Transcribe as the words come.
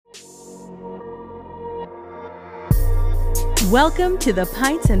Welcome to the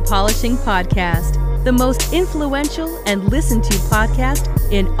Pints and Polishing Podcast, the most influential and listened to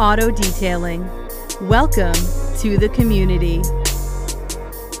podcast in auto detailing. Welcome to the community.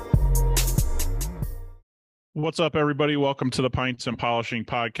 What's up, everybody? Welcome to the Pints and Polishing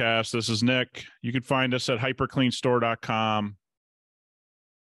Podcast. This is Nick. You can find us at hypercleanstore.com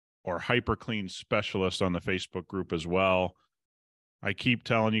or Hyperclean Specialist on the Facebook group as well. I keep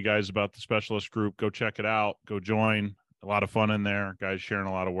telling you guys about the specialist group. Go check it out. Go join. A lot of fun in there. Guys sharing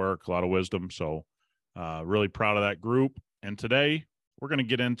a lot of work, a lot of wisdom. So really proud of that group. And today we're going to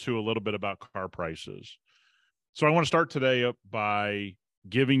get into a little bit about car prices. So I want to start today up by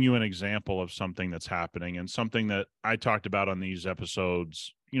giving you an example of something that's happening and something that I talked about on these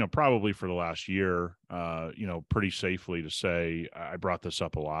episodes, probably for the last year, pretty safely to say I brought this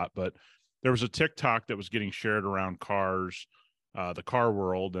up a lot, but there was a TikTok that was getting shared around cars, the car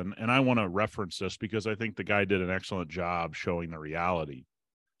world. And I want to reference this because I think the guy did an excellent job showing the reality.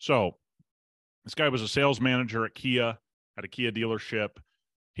 So this guy was a sales manager at Kia, at a Kia dealership.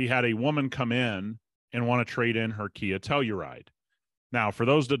 He had a woman come in and want to trade in her Kia Telluride. Now, for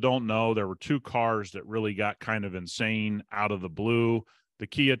those that don't know, there were two cars that really got kind of insane out of the blue, the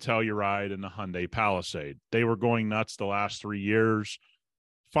Kia Telluride and the Hyundai Palisade. They were going nuts the last 3 years.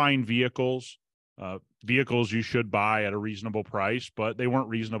 Fine vehicles. Vehicles you should buy at a reasonable price, but they weren't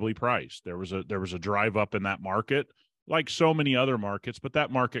reasonably priced. There was a drive up in that market, like so many other markets, but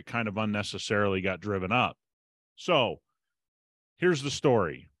that market kind of unnecessarily got driven up. So here's the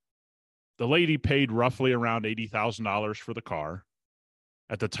story. The lady paid roughly around $80,000 for the car.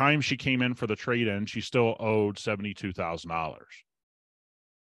 At the time she came in for the trade-in, she still owed $72,000.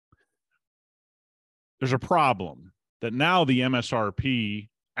 There's a problem that now the MSRP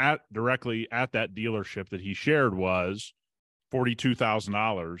directly at that dealership that he shared was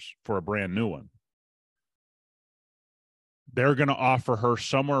 $42,000 for a brand new one. They're going to offer her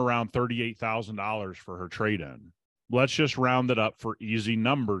somewhere around $38,000 for her trade-in. Let's just round it up for easy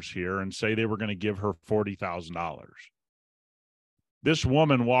numbers here and say they were going to give her $40,000. This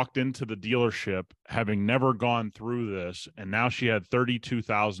woman walked into the dealership having never gone through this, and now she had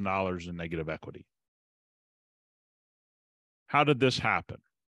 $32,000 in negative equity. How did this happen?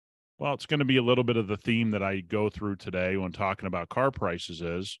 Well, it's going to be a little bit of the theme that I go through today when talking about car prices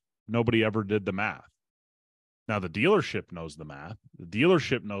is nobody ever did the math. Now, the dealership knows the math. The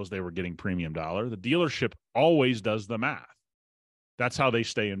dealership knows they were getting premium dollar. The dealership always does the math. That's how they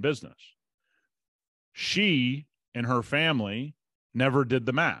stay in business. She and her family never did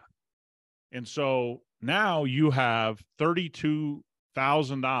the math. And so now you have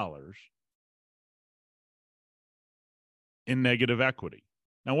 $32,000 in negative equity.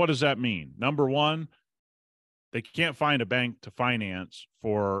 Now, what does that mean? Number one, they can't find a bank to finance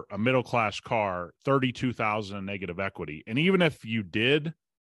for a middle-class car, $32,000 in negative equity. And even if you did,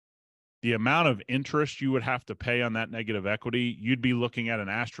 the amount of interest you would have to pay on that negative equity, you'd be looking at an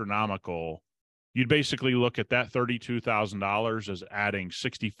astronomical. You'd basically look at that $32,000 as adding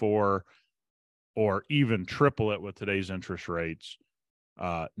 64 or even triple it with today's interest rates,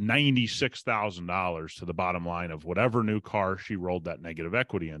 $96,000 to the bottom line of whatever new car she rolled that negative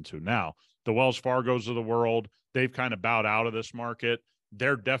equity into. Now, the Wells Fargos of the world, they've kind of bowed out of this market.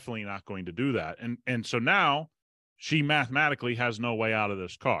 They're definitely not going to do that. And so now she mathematically has no way out of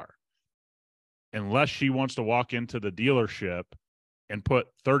this car unless she wants to walk into the dealership and put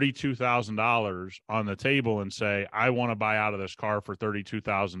 $32,000 on the table and say, I want to buy out of this car for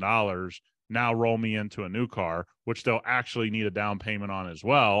 $32,000. Now roll me into a new car, which they'll actually need a down payment on as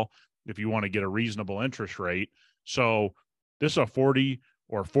well if you want to get a reasonable interest rate. So this is a $40,000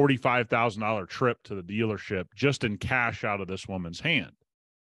 or $45,000 trip to the dealership just in cash out of this woman's hand.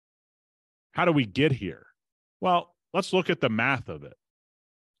 How do we get here? Well, let's look at the math of it.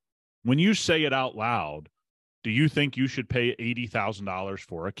 When you say it out loud, do you think you should pay $80,000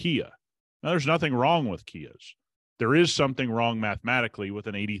 for a Kia? Now, there's nothing wrong with Kias. There is something wrong mathematically with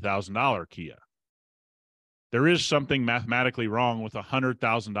an $80,000 Kia. There is something mathematically wrong with a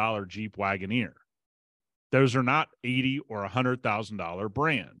 $100,000 Jeep Wagoneer. Those are not $80,000 or $100,000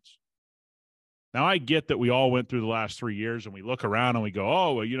 brands. Now, I get that we all went through the last 3 years and we look around and we go,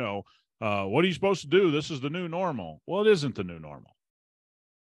 oh, well, what are you supposed to do? This is the new normal. Well, it isn't the new normal.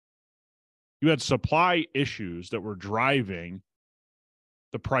 You had supply issues that were driving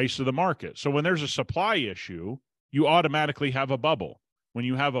the price of the market. So when there's a supply issue, you automatically have a bubble. When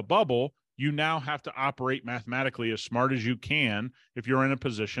you have a bubble, you now have to operate mathematically as smart as you can if you're in a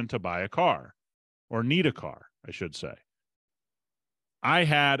position to buy a car or need a car, I should say. I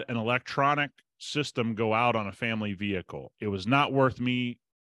had an electronic system go out on a family vehicle. It was not worth me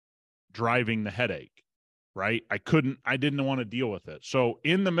driving the headache. right? I didn't want to deal with it. So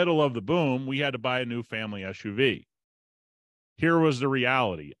in the middle of the boom, we had to buy a new family SUV. Here was the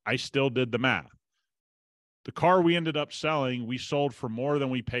reality. I still did the math. The car we ended up selling, we sold for more than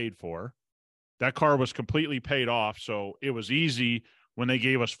we paid for. That car was completely paid off. So it was easy when they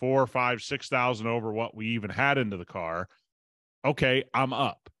gave us 4, 5, 6,000 over what we even had into the car. Okay, I'm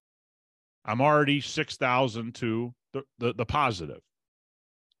up. I'm already 6,000 to the positive.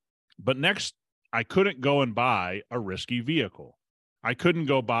 But next, I couldn't go and buy a risky vehicle. I couldn't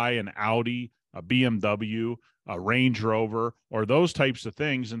go buy an Audi, a BMW, a Range Rover, or those types of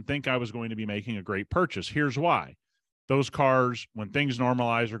things and think I was going to be making a great purchase. Here's why. Those cars, when things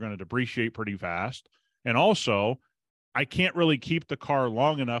normalize, are going to depreciate pretty fast. And also, I can't really keep the car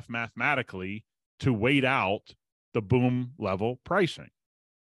long enough mathematically to wait out the boom level pricing.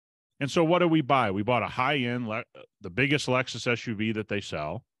 And so what did we buy? We bought a high-end, the biggest Lexus SUV that they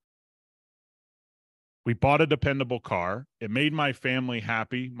sell. We bought a dependable car. It made my family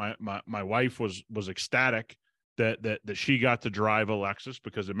happy. My wife was ecstatic that she got to drive a Lexus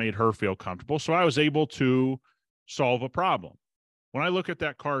because it made her feel comfortable. So I was able to solve a problem. When I look at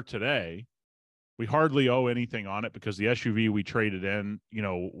that car today, we hardly owe anything on it because the SUV we traded in,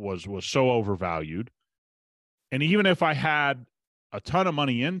 was so overvalued. And even if I had a ton of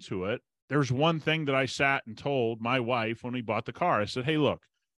money into it, there's one thing that I sat and told my wife when we bought the car. I said, hey, look,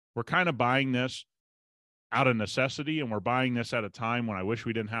 we're kind of buying this out of necessity, and we're buying this at a time when I wish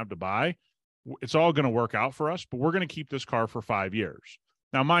we didn't have to buy. It's all going to work out for us, but we're going to keep this car for 5 years.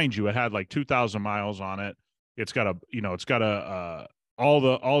 Now, mind you, it had like 2,000 miles on it. It's got all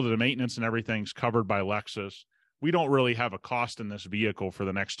the maintenance and everything's covered by Lexus. We don't really have a cost in this vehicle for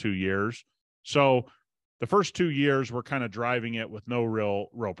the next 2 years. So the first 2 years, we're kind of driving it with no real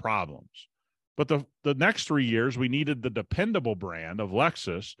problems. But the next 3 years, we needed the dependable brand of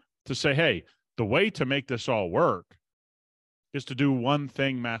Lexus to say, hey, the way to make this all work is to do one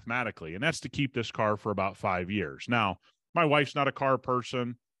thing mathematically, and that's to keep this car for about 5 years. Now, my wife's not a car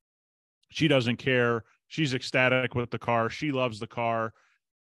person. She doesn't care. She's ecstatic with the car. She loves the car.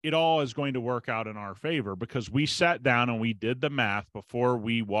 It all is going to work out in our favor because we sat down and we did the math before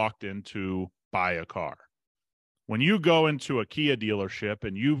we walked into buy a car. When you go into a Kia dealership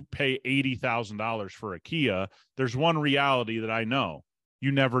and you pay $80,000 for a Kia, there's one reality that I know.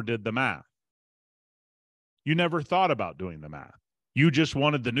 You never did the math. You never thought about doing the math. You just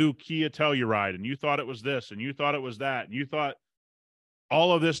wanted the new Kia Telluride, and you thought it was this, and you thought it was that, and you thought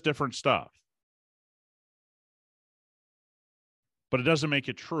all of this different stuff. But it doesn't make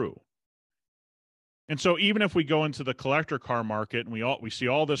it true. And so even if we go into the collector car market and we see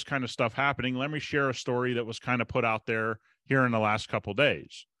all this kind of stuff happening, let me share a story that was kind of put out there here in the last couple of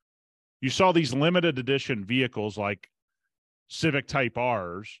days. You saw these limited edition vehicles like Civic Type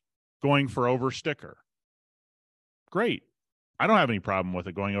R's going for over sticker. Great. I don't have any problem with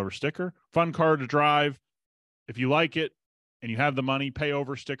it going over sticker. Fun car to drive. If you like it and you have the money, pay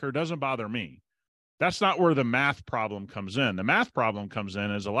over sticker. Doesn't bother me. That's not where the math problem comes in. The math problem comes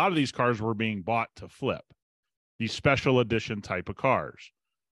in is a lot of these cars were being bought to flip, these special edition type of cars.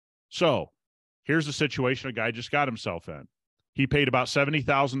 So here's the situation a guy just got himself in. He paid about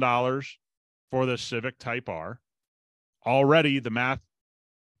 $70,000 for this Civic Type R. Already the math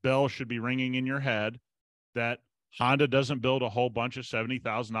bell should be ringing in your head that Honda doesn't build a whole bunch of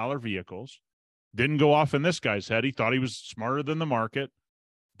 $70,000 vehicles. Didn't go off in this guy's head. He thought he was smarter than the market.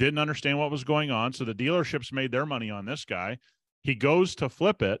 Didn't understand what was going on. So the dealerships made their money on this guy. He goes to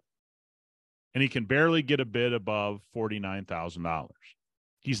flip it, and he can barely get a bid above $49,000.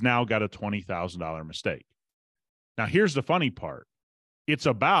 He's now got a $20,000 mistake. Now, here's the funny part. It's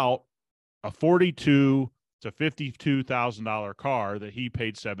about a $42,000 to $52,000 car that he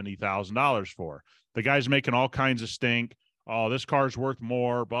paid $70,000 for. The guy's making all kinds of stink. Oh, this car's worth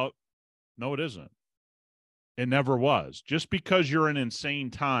more, but no, it isn't. It never was. Just because you're in insane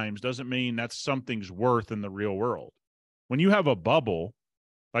times doesn't mean that's something's worth in the real world. When you have a bubble,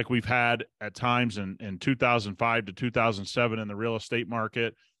 like we've had at times in 2005 to 2007 in the real estate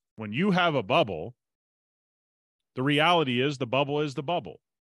market, when you have a bubble, the reality is the bubble is the bubble.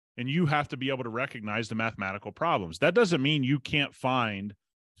 And you have to be able to recognize the mathematical problems. That doesn't mean you can't find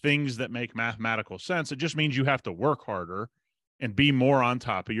things that make mathematical sense. It just means you have to work harder and be more on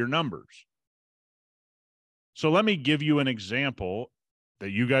top of your numbers. So let me give you an example that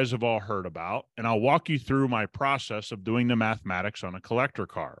you guys have all heard about, and I'll walk you through my process of doing the mathematics on a collector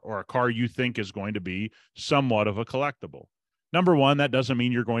car or a car you think is going to be somewhat of a collectible. Number one, that doesn't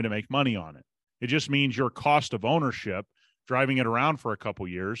mean you're going to make money on it. It just means your cost of ownership, driving it around for a couple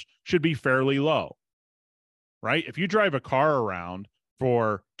years, should be fairly low, right? If you drive a car around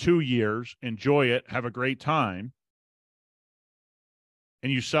for 2 years, enjoy it, have a great time,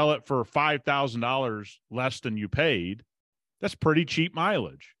 and you sell it for $5,000 less than you paid, that's pretty cheap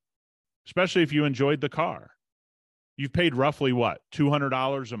mileage, especially if you enjoyed the car. You've paid roughly what,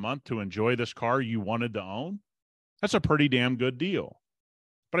 $200 a month to enjoy this car you wanted to own? That's a pretty damn good deal.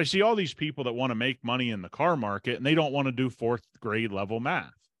 But I see all these people that want to make money in the car market, and they don't want to do fourth grade level math.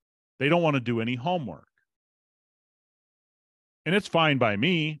 They don't want to do any homework. And it's fine by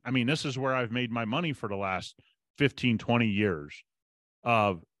me. I mean, this is where I've made my money for the last 15, 20 years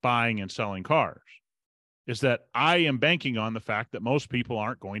of buying and selling cars, is that I am banking on the fact that most people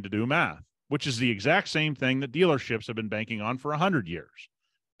aren't going to do math, which is the exact same thing that dealerships have been banking on for 100 years,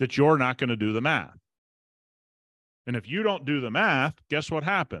 that you're not going to do the math. And if you don't do the math, guess what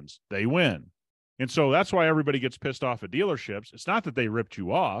happens? They win. And so that's why everybody gets pissed off at dealerships. It's not that they ripped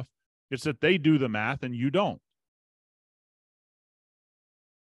you off. It's that they do the math and you don't.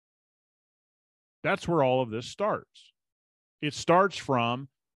 That's where all of this starts. It starts from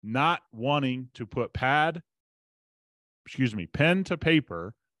not wanting to put pen to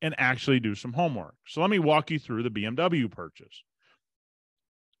paper and actually do some homework. So let me walk you through the BMW purchase.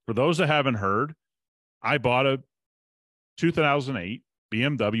 For those that haven't heard, I bought a 2008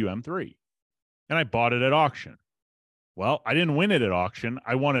 BMW M3, and I bought it at auction. Well, I didn't win it at auction.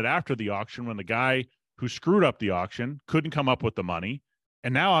 I won it after the auction when the guy who screwed up the auction couldn't come up with the money,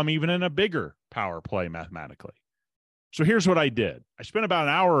 and now I'm even in a bigger power play mathematically. So here's what I did. I spent about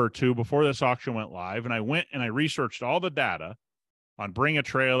an hour or two before this auction went live, and I went and I researched all the data on Bring a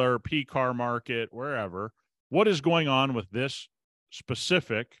Trailer, P-Car Market, wherever. What is going on with this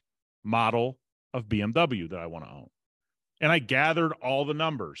specific model of BMW that I want to own? And I gathered all the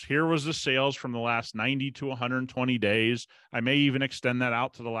numbers. Here was the sales from the last 90 to 120 days. I may even extend that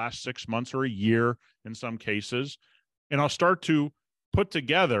out to the last 6 months or a year in some cases. And I'll start to put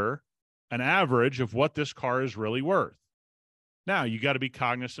together an average of what this car is really worth. Now, you got to be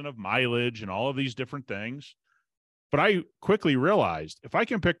cognizant of mileage and all of these different things. But I quickly realized if I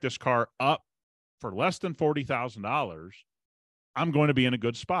can pick this car up for less than $40,000, I'm going to be in a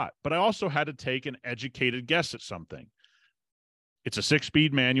good spot. But I also had to take an educated guess at something. It's a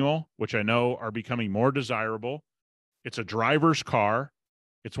 6-speed manual, which I know are becoming more desirable. It's a driver's car.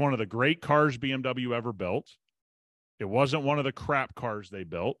 It's one of the great cars BMW ever built. It wasn't one of the crap cars they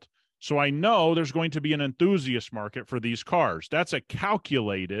built. So I know there's going to be an enthusiast market for these cars. That's a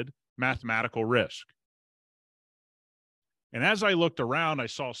calculated mathematical risk. And as I looked around, I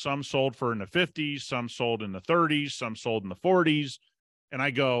saw some sold for in the 50s, some sold in the 30s, some sold in the 40s. And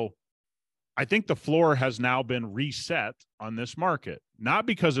I go, I think the floor has now been reset on this market, not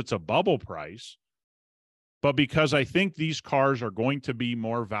because it's a bubble price, but because I think these cars are going to be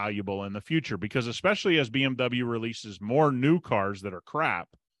more valuable in the future, because especially as BMW releases more new cars that are crap,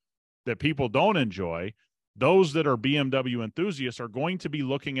 that people don't enjoy, those that are BMW enthusiasts are going to be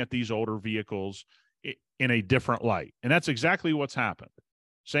looking at these older vehicles in a different light. And that's exactly what's happened.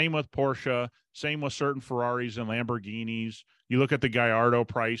 Same with Porsche, same with certain Ferraris and Lamborghinis. You look at the Gallardo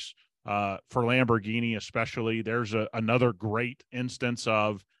price for Lamborghini especially, there's another great instance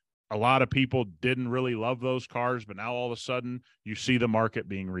of a lot of people didn't really love those cars, but now all of a sudden you see the market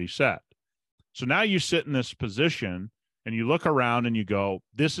being reset. So now you sit in this position and you look around and you go,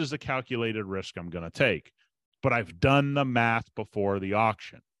 this is the calculated risk I'm going to take. But I've done the math before the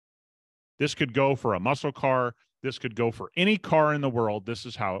auction. This could go for a muscle car. This could go for any car in the world. This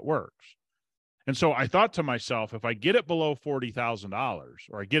is how it works. And so I thought to myself, if I get it below $40,000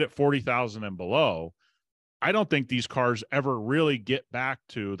 or I get it $40,000 and below, I don't think these cars ever really get back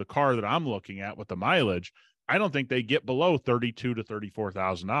to the car that I'm looking at with the mileage. I don't think they get below $32,000 to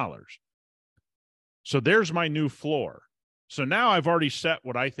 $34,000. So there's my new floor. So now I've already set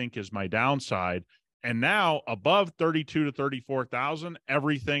what I think is my downside. And now above 32 to 34,000,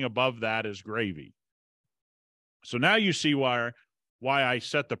 everything above that is gravy. So now you see why I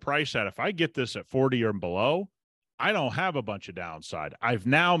set the price at, if I get this at 40 or below, I don't have a bunch of downside. I've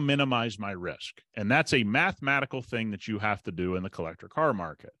now minimized my risk. And that's a mathematical thing that you have to do in the collector car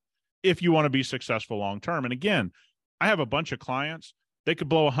market if you want to be successful long-term. And again, I have a bunch of clients, they could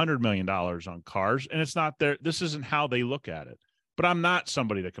blow $100 million on cars, and it's not there. This isn't how they look at it. But I'm not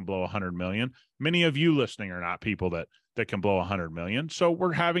somebody that can blow 100 million. Many of you listening are not people that can blow 100 million. So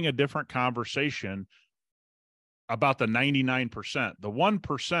we're having a different conversation about the 99%. The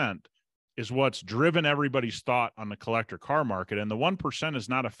 1% is what's driven everybody's thought on the collector car market. And the 1% is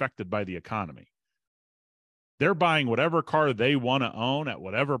not affected by the economy. They're buying whatever car they want to own at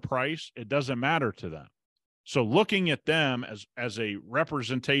whatever price. It doesn't matter to them. So looking at them as a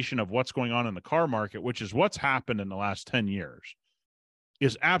representation of what's going on in the car market, which is what's happened in the last 10 years.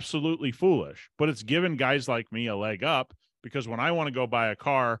 is absolutely foolish, but it's given guys like me a leg up, because when I want to go buy a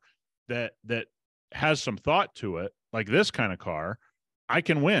car that has some thought to it, like this kind of car, I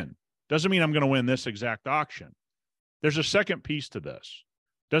can win. Doesn't mean I'm going to win this exact auction. There's a second piece to this.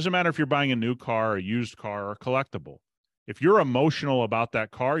 Doesn't matter if you're buying a new car, a used car, or a collectible. If you're emotional about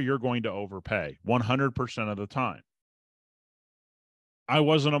that car, you're going to overpay 100% of the time. I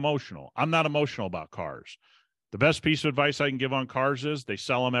wasn't emotional. I'm not emotional about cars. The best piece of advice I can give on cars is they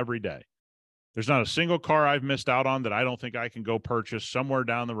sell them every day. There's not a single car I've missed out on that I don't think I can go purchase somewhere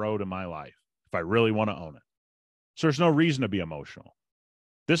down the road in my life if I really want to own it. So there's no reason to be emotional.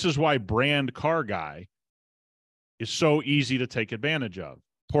 This is why brand car guy is so easy to take advantage of.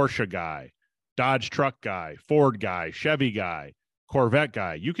 Porsche guy, Dodge truck guy, Ford guy, Chevy guy, Corvette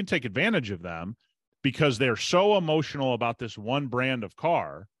guy. You can take advantage of them because they're so emotional about this one brand of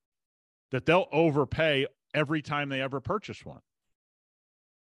car that they'll overpay every time they ever purchase one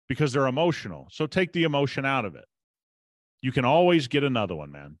because they're emotional. So take the emotion out of it. You can always get another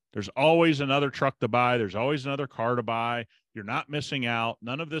one, man. There's always another truck to buy. There's always another car to buy. You're not missing out.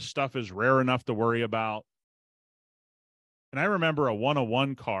 None of this stuff is rare enough to worry about. And I remember a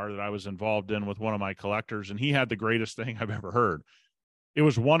 101 car that I was involved in with one of my collectors, and he had the greatest thing I've ever heard. It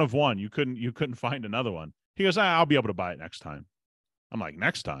was one of one. You couldn't find another one. He goes, I'll be able to buy it next time. I'm like,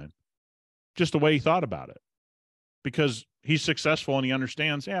 next time? Just the way he thought about it. Because he's successful and he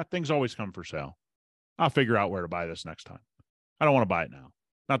understands, things always come for sale. I'll figure out where to buy this next time. I don't want to buy it now.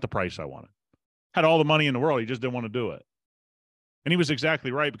 Not the price I wanted. Had all the money in the world. He just didn't want to do it. And he was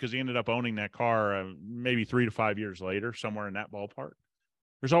exactly right, because he ended up owning that car maybe 3 to 5 years later, somewhere in that ballpark.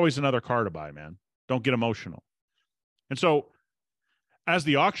 There's always another car to buy, man. Don't get emotional. And so as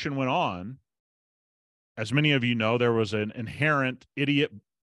the auction went on, as many of you know, there was an inherent idiot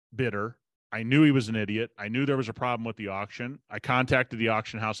bidder. I knew he was an idiot. I knew there was a problem with the auction. I contacted the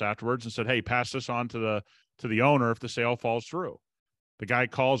auction house afterwards and said, hey, pass this on to the owner if the sale falls through. The guy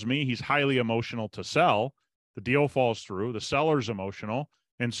calls me. He's highly emotional to sell. The deal falls through. The seller's emotional.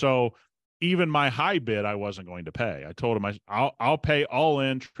 And so even my high bid, I wasn't going to pay. I told him I'll pay all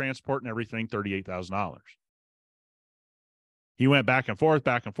in, transport and everything, $38,000. He went back and forth.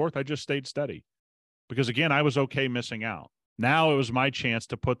 I just stayed steady because, again, I was okay missing out. Now it was my chance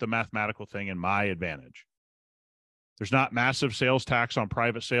to put the mathematical thing in my advantage. There's not massive sales tax on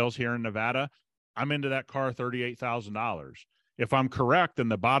private sales here in Nevada. I'm into that car $38,000. If I'm correct and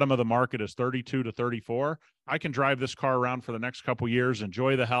the bottom of the market is 32 to 34, I can drive this car around for the next couple of years,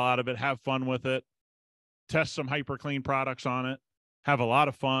 enjoy the hell out of it, have fun with it, test some HyperClean products on it, have a lot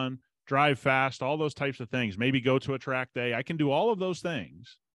of fun, drive fast, all those types of things. Maybe go to a track day. I can do all of those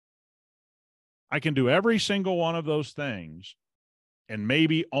things. I can do every single one of those things and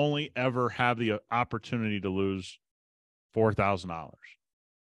maybe only ever have the opportunity to lose $4,000.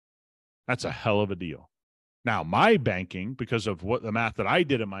 That's a hell of a deal. Now, my banking, because of what the math that I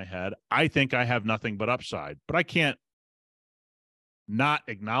did in my head, I think I have nothing but upside, but I can't not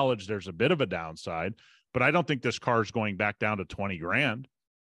acknowledge there's a bit of a downside, but I don't think this car is going back down to 20 grand.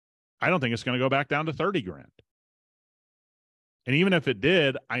 I don't think it's going to go back down to 30 grand. And even if it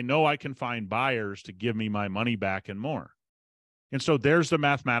did, I know I can find buyers to give me my money back and more. And so there's the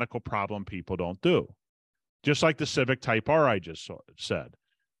mathematical problem people don't do. Just like the Civic Type R I just said.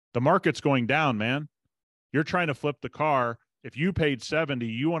 The market's going down, man. You're trying to flip the car. If you paid 70,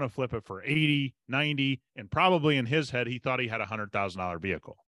 you want to flip it for 80, 90, and probably in his head, he thought he had a $100,000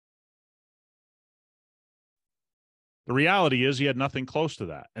 vehicle. The reality is he had nothing close to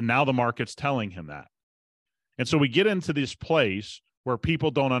that. And now the market's telling him that. And so we get into this place where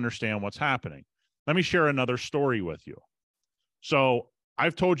people don't understand what's happening. Let me share another story with you. So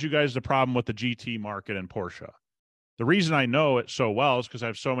I've told you guys the problem with the GT market in Porsche. The reason I know it so well is because I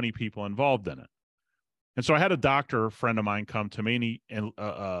have so many people involved in it. And so I had a doctor friend of mine come to me and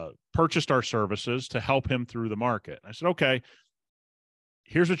purchased our services to help him through the market. I said, okay,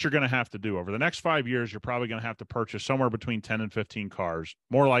 here's what you're going to have to do. Over the next 5 years, you're probably going to have to purchase somewhere between 10 and 15 cars,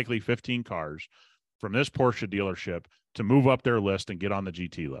 more likely 15 cars from this Porsche dealership to move up their list and get on the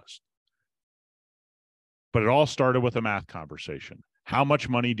GT list. But it all started with a math conversation. How much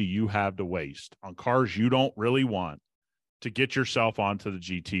money do you have to waste on cars you don't really want to get yourself onto the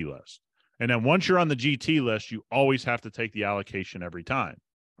GT list? And then once you're on the GT list, you always have to take the allocation every time.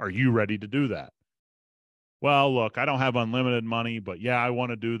 Are you ready to do that? Well, look, I don't have unlimited money, but yeah, I want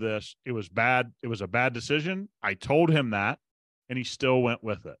to do this. It was bad. It was a bad decision. I told him that, and he still went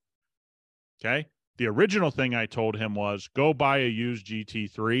with it. Okay. The original thing I told him was go buy a used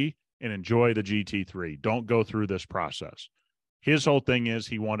GT3 and enjoy the GT3. Don't go through this process. His whole thing is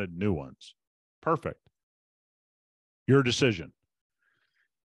he wanted new ones. Perfect. Your decision.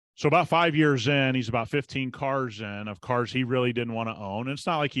 So about 5 years in, he's about 15 cars in of cars he really didn't want to own. And it's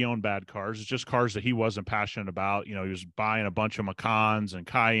not like he owned bad cars. It's just cars that he wasn't passionate about. You know, he was buying a bunch of Macans and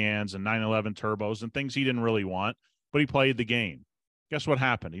Cayennes and 911 turbos and things he didn't really want, but he played the game. Guess what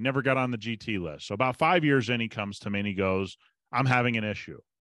happened? He never got on the GT list. So about 5 years in, he comes to me and he goes, I'm having an issue.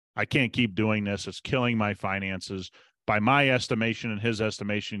 I can't keep doing this. It's killing my finances. By my estimation and his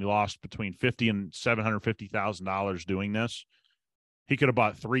estimation, he lost between $50,000 and $750,000 doing this. He could have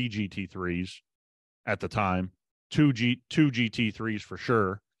bought 3 GT3s at the time, two GT3s for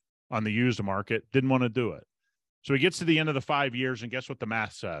sure on the used market. Didn't want to do it. So he gets to the end of the 5 years, and guess what the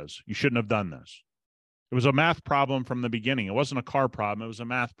math says? You shouldn't have done this. It was a math problem from the beginning. It wasn't a car problem. It was a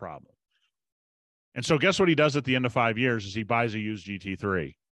math problem. And so guess what he does at the end of 5 years is he buys a used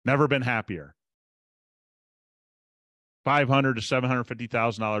GT3. Never been happier. $500,000 to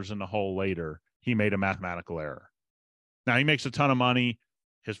 $750,000 in the hole later, he made a mathematical error. Now, he makes a ton of money.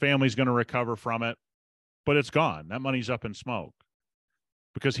 His family's going to recover from it, but it's gone. That money's up in smoke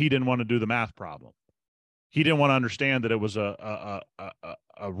because he didn't want to do the math problem. He didn't want to understand that it was a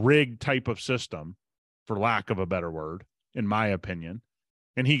rigged type of system, for lack of a better word, in my opinion,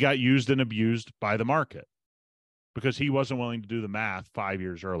 and he got used and abused by the market because he wasn't willing to do the math 5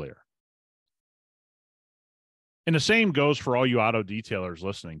 years earlier. And the same goes for all you auto detailers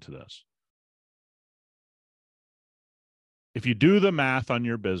listening to this. If you do the math on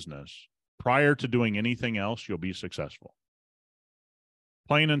your business prior to doing anything else, you'll be successful.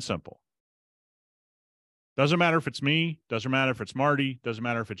 Plain and simple. Doesn't matter if it's me, doesn't matter if it's Marty, doesn't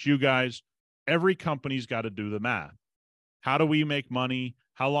matter if it's you guys. Every company's got to do the math. How do we make money?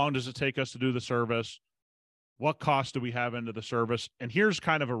 How long does it take us to do the service? What cost do we have into the service? And here's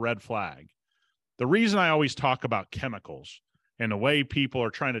kind of a red flag. The reason I always talk about chemicals and the way people are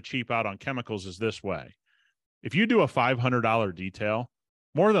trying to cheap out on chemicals is this way. If you do a $500 detail,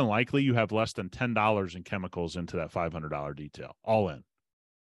 more than likely you have less than $10 in chemicals into that $500 detail, all in.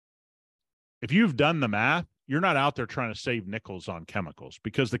 If you've done the math, you're not out there trying to save nickels on chemicals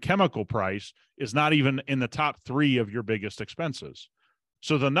because the chemical price is not even in the top 3 of your biggest expenses.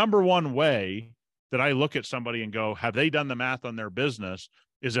 So the number one way that I look at somebody and go, have they done the math on their business,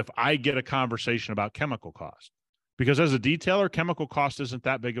 is if I get a conversation about chemical cost. Because as a detailer, chemical cost isn't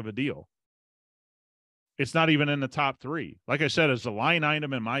that big of a deal. It's not even in the top 3. Like I said, as a line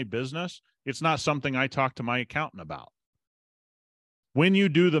item in my business, it's not something I talk to my accountant about. When you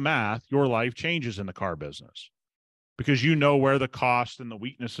do the math, your life changes in the car business because you know where the cost and the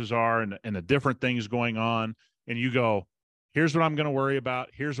weaknesses are and the different things going on. And you go, here's what I'm going to worry about.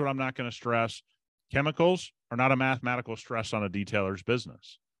 Here's what I'm not going to stress. Chemicals are not a mathematical stress on a detailer's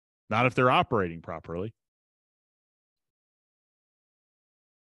business, not if they're operating properly.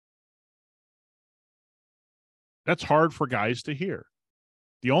 That's hard for guys to hear.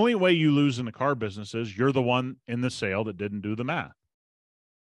 The only way you lose in the car business is you're the one in the sale that didn't do the math.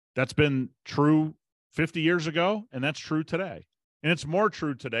 That's been true 50 years ago, and that's true today. And it's more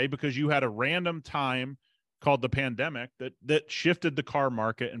true today because you had a random time called the pandemic that shifted the car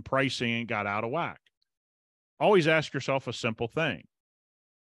market and pricing and got out of whack. Always ask yourself a simple thing.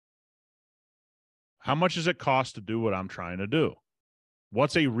 How much does it cost to do what I'm trying to do?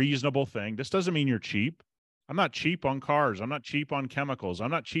 What's a reasonable thing? This doesn't mean you're cheap. I'm not cheap on cars. I'm not cheap on chemicals.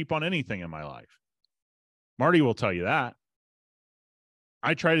 I'm not cheap on anything in my life. Marty will tell you that.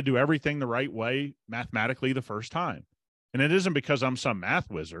 I try to do everything the right way mathematically the first time. And it isn't because I'm some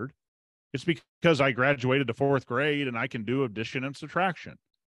math wizard. It's because I graduated to 4th grade and I can do addition and subtraction.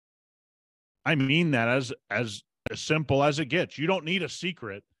 I mean that as simple as it gets. You don't need a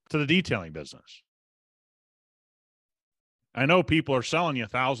secret to the detailing business. I know people are selling you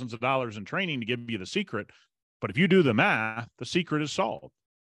thousands of dollars in training to give you the secret, but if you do the math, the secret is solved.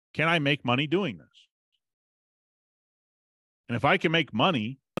 Can I make money doing this? And if I can make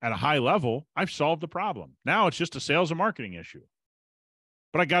money at a high level, I've solved the problem. Now it's just a sales and marketing issue.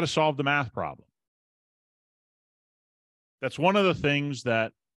 But I got to solve the math problem. That's one of the things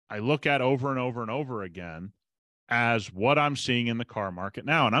that I look at over and over and over again as what I'm seeing in the car market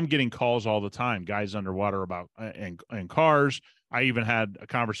now. And I'm getting calls all the time, guys underwater about and cars. I even had a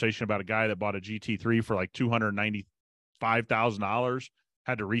conversation about a guy that bought a GT3 for like $295,000,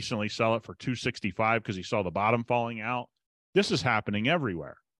 had to recently sell it for $265,000 because he saw the bottom falling out. This is happening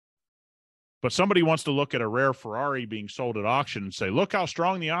everywhere. But somebody wants to look at a rare Ferrari being sold at auction and say, look how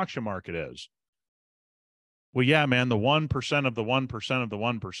strong the auction market is. Well, yeah, man, the 1% of the 1% of the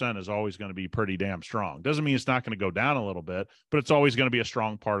 1% is always going to be pretty damn strong. Doesn't mean it's not going to go down a little bit, but it's always going to be a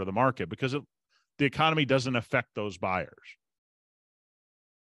strong part of the market because the economy doesn't affect those buyers.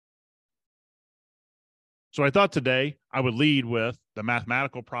 So I thought today I would lead with the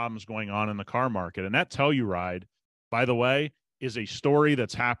mathematical problems going on in the car market. And that Telluride, by the way, is a story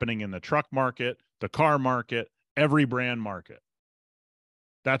that's happening in the truck market, the car market, every brand market.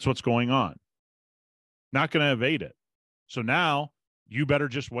 That's what's going on. Not going to evade it. So now you better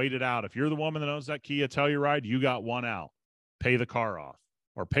just wait it out. If you're the woman that owns that Kia Telluride, you got one out. Pay the car off,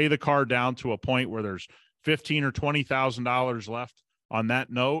 or pay the car down to a point where there's $15,000 or $20,000 left on that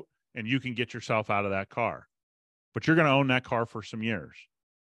note, and you can get yourself out of that car. But you're going to own that car for some years.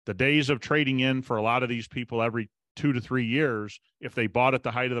 The days of trading in for a lot of these people every 2 to 3 years, if they bought at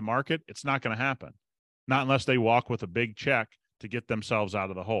the height of the market, it's not going to happen. Not unless they walk with a big check to get themselves out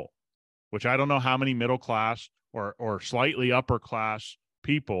of the hole, which I don't know how many middle class or slightly upper class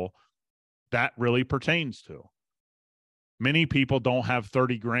people that really pertains to. Many people don't have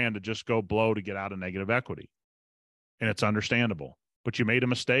 30 grand to just go blow to get out of negative equity. And it's understandable. But you made a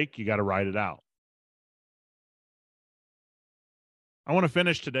mistake, you got to ride it out. I want to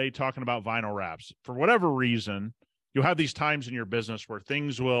finish today talking about vinyl wraps. For whatever reason, you'll have these times in your business where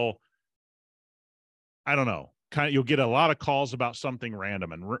things will, I don't know, you'll get a lot of calls about something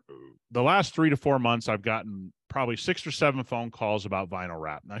random. And the last 3 to 4 months, I've gotten probably 6 or 7 phone calls about vinyl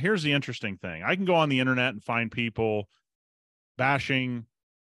wrap. Now, here's the interesting thing. I can go on the internet and find people bashing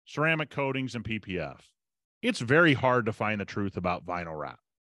ceramic coatings and PPF. It's very hard to find the truth about vinyl wrap.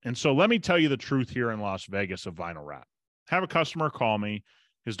 And so let me tell you the truth here in Las Vegas of vinyl wrap. Have a customer call me.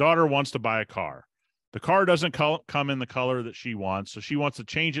 His daughter wants to buy a car. The car doesn't come in the color that she wants, so she wants to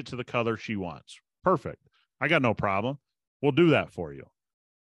change it to the color she wants. Perfect. I got no problem. We'll do that for you.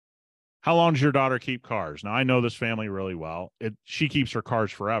 How long does your daughter keep cars? Now, I know this family really well. She keeps her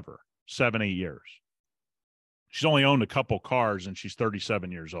cars forever, 7, 8 years. She's only owned a couple cars, and she's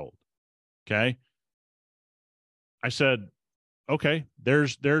 37 years old. Okay? I said, okay,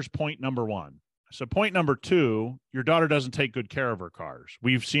 there's point number one. So point number two, your daughter doesn't take good care of her cars.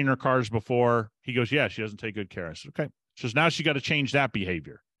 We've seen her cars before. He goes, yeah, she doesn't take good care. I said, okay. So now she got to change that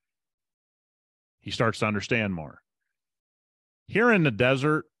behavior. He starts to understand more. Here in the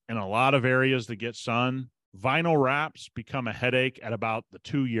desert, in a lot of areas that get sun, vinyl wraps become a headache at about the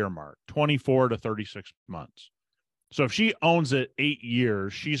 2-year mark, 24 to 36 months. So if she owns it 8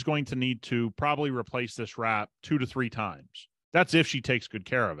 years, she's going to need to probably replace this wrap 2 to 3 times. That's if she takes good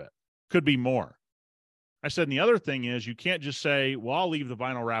care of it. Could be more. I said, and the other thing is you can't just say, well, I'll leave the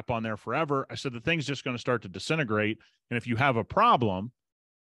vinyl wrap on there forever. I said, the thing's just going to start to disintegrate. And if you have a problem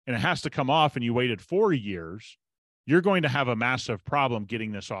and it has to come off and you waited 4 years, you're going to have a massive problem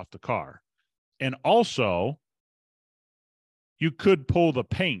getting this off the car. And also, you could pull the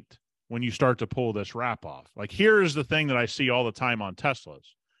paint when you start to pull this wrap off. Like, here's the thing that I see all the time on Teslas.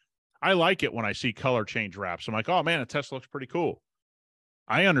 I like it when I see color change wraps. I'm like, oh man, a Tesla looks pretty cool.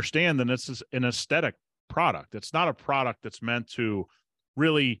 I understand that this is an aesthetic product. It's not a product that's meant to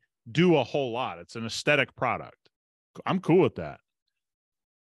really do a whole lot. It's an aesthetic product. I'm cool with that.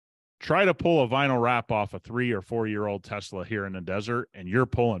 Try to pull a vinyl wrap off a 3 or 4 year old Tesla here in the desert, and you're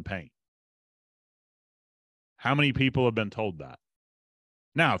pulling paint. How many people have been told that?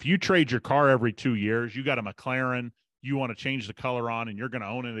 Now, if you trade your car every 2 years, you got a McLaren, you want to change the color on, and you're going to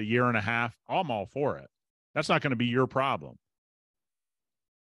own it a year and a half, I'm all for it. That's not going to be your problem.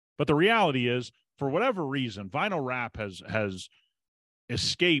 But the reality is, for whatever reason, vinyl wrap has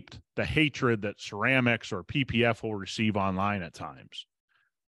escaped the hatred that ceramics or PPF will receive online at times.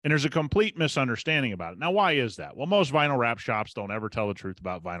 And there's a complete misunderstanding about it. Now, why is that? Well, most vinyl wrap shops don't ever tell the truth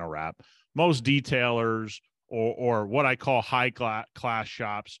about vinyl wrap. Most detailers or what I call high class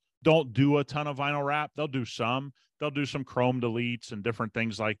shops don't do a ton of vinyl wrap. They'll do some. They'll do some chrome deletes and different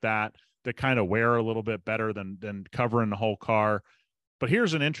things like that kind of wear a little bit better than covering the whole car. But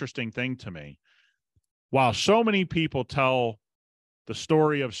here's an interesting thing to me. While so many people tell the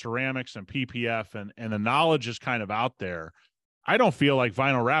story of ceramics and PPF and the knowledge is kind of out there, I don't feel like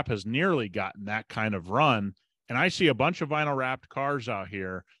vinyl wrap has nearly gotten that kind of run. And I see a bunch of vinyl wrapped cars out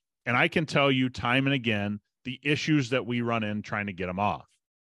here, and I can tell you time and again the issues that we run in trying to get them off.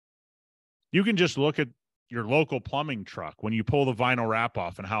 You can just look at your local plumbing truck when you pull the vinyl wrap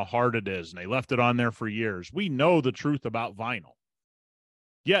off and how hard it is, and they left it on there for years. We know the truth about vinyl.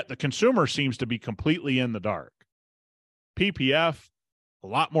 Yet the consumer seems to be completely in the dark. PPF, a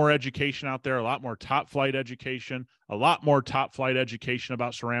lot more education out there, a lot more top flight education, a lot more top flight education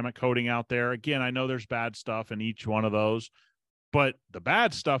about ceramic coating out there. Again, I know there's bad stuff in each one of those, but the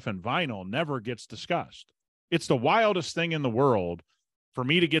bad stuff in vinyl never gets discussed. It's the wildest thing in the world for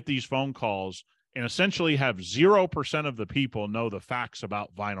me to get these phone calls and essentially have 0% of the people know the facts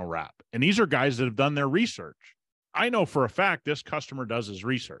about vinyl wrap. And these are guys that have done their research. I know for a fact this customer does his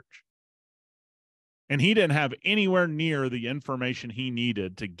research. And he didn't have anywhere near the information he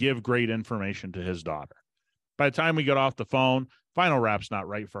needed to give great information to his daughter. By the time we got off the phone, Vinyl Wrap's not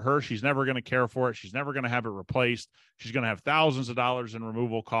right for her. She's never going to care for it. She's never going to have it replaced. She's going to have thousands of dollars in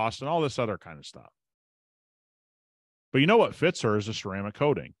removal costs and all this other kind of stuff. But you know what fits her is a ceramic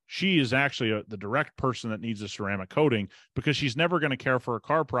coating. She is actually the direct person that needs a ceramic coating because she's never going to care for her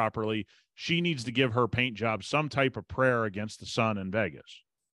car properly. She needs to give her paint job some type of prayer against the sun in Vegas.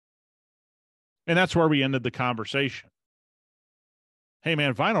 And that's where we ended the conversation. Hey,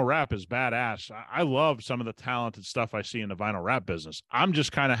 man, Vinyl Wrap is badass. I love some of the talented stuff I see in the Vinyl Wrap business. I'm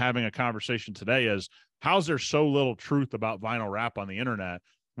just kind of having a conversation today as how's there so little truth about Vinyl Wrap on the internet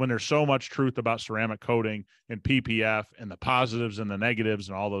when there's so much truth about ceramic coating and PPF and the positives and the negatives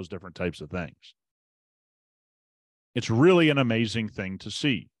and all those different types of things. It's really an amazing thing to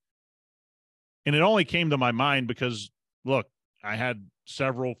see. And it only came to my mind because, look, I had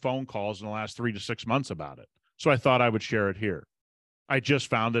several phone calls in the last 3 to 6 months about it. So I thought I would share it here. I just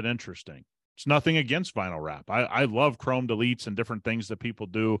found it interesting. It's nothing against Vinyl Wrap. I love chrome deletes and different things that people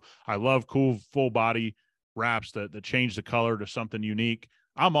do. I love cool full body wraps that change the color to something unique.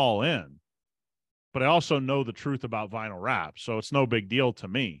 I'm all in. But I also know the truth about Vinyl Wrap, so it's no big deal to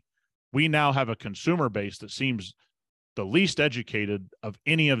me. We now have a consumer base that seems the least educated of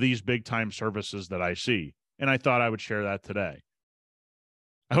any of these big time services that I see. And I thought I would share that today.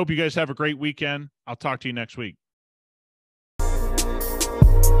 I hope you guys have a great weekend. I'll talk to you next week.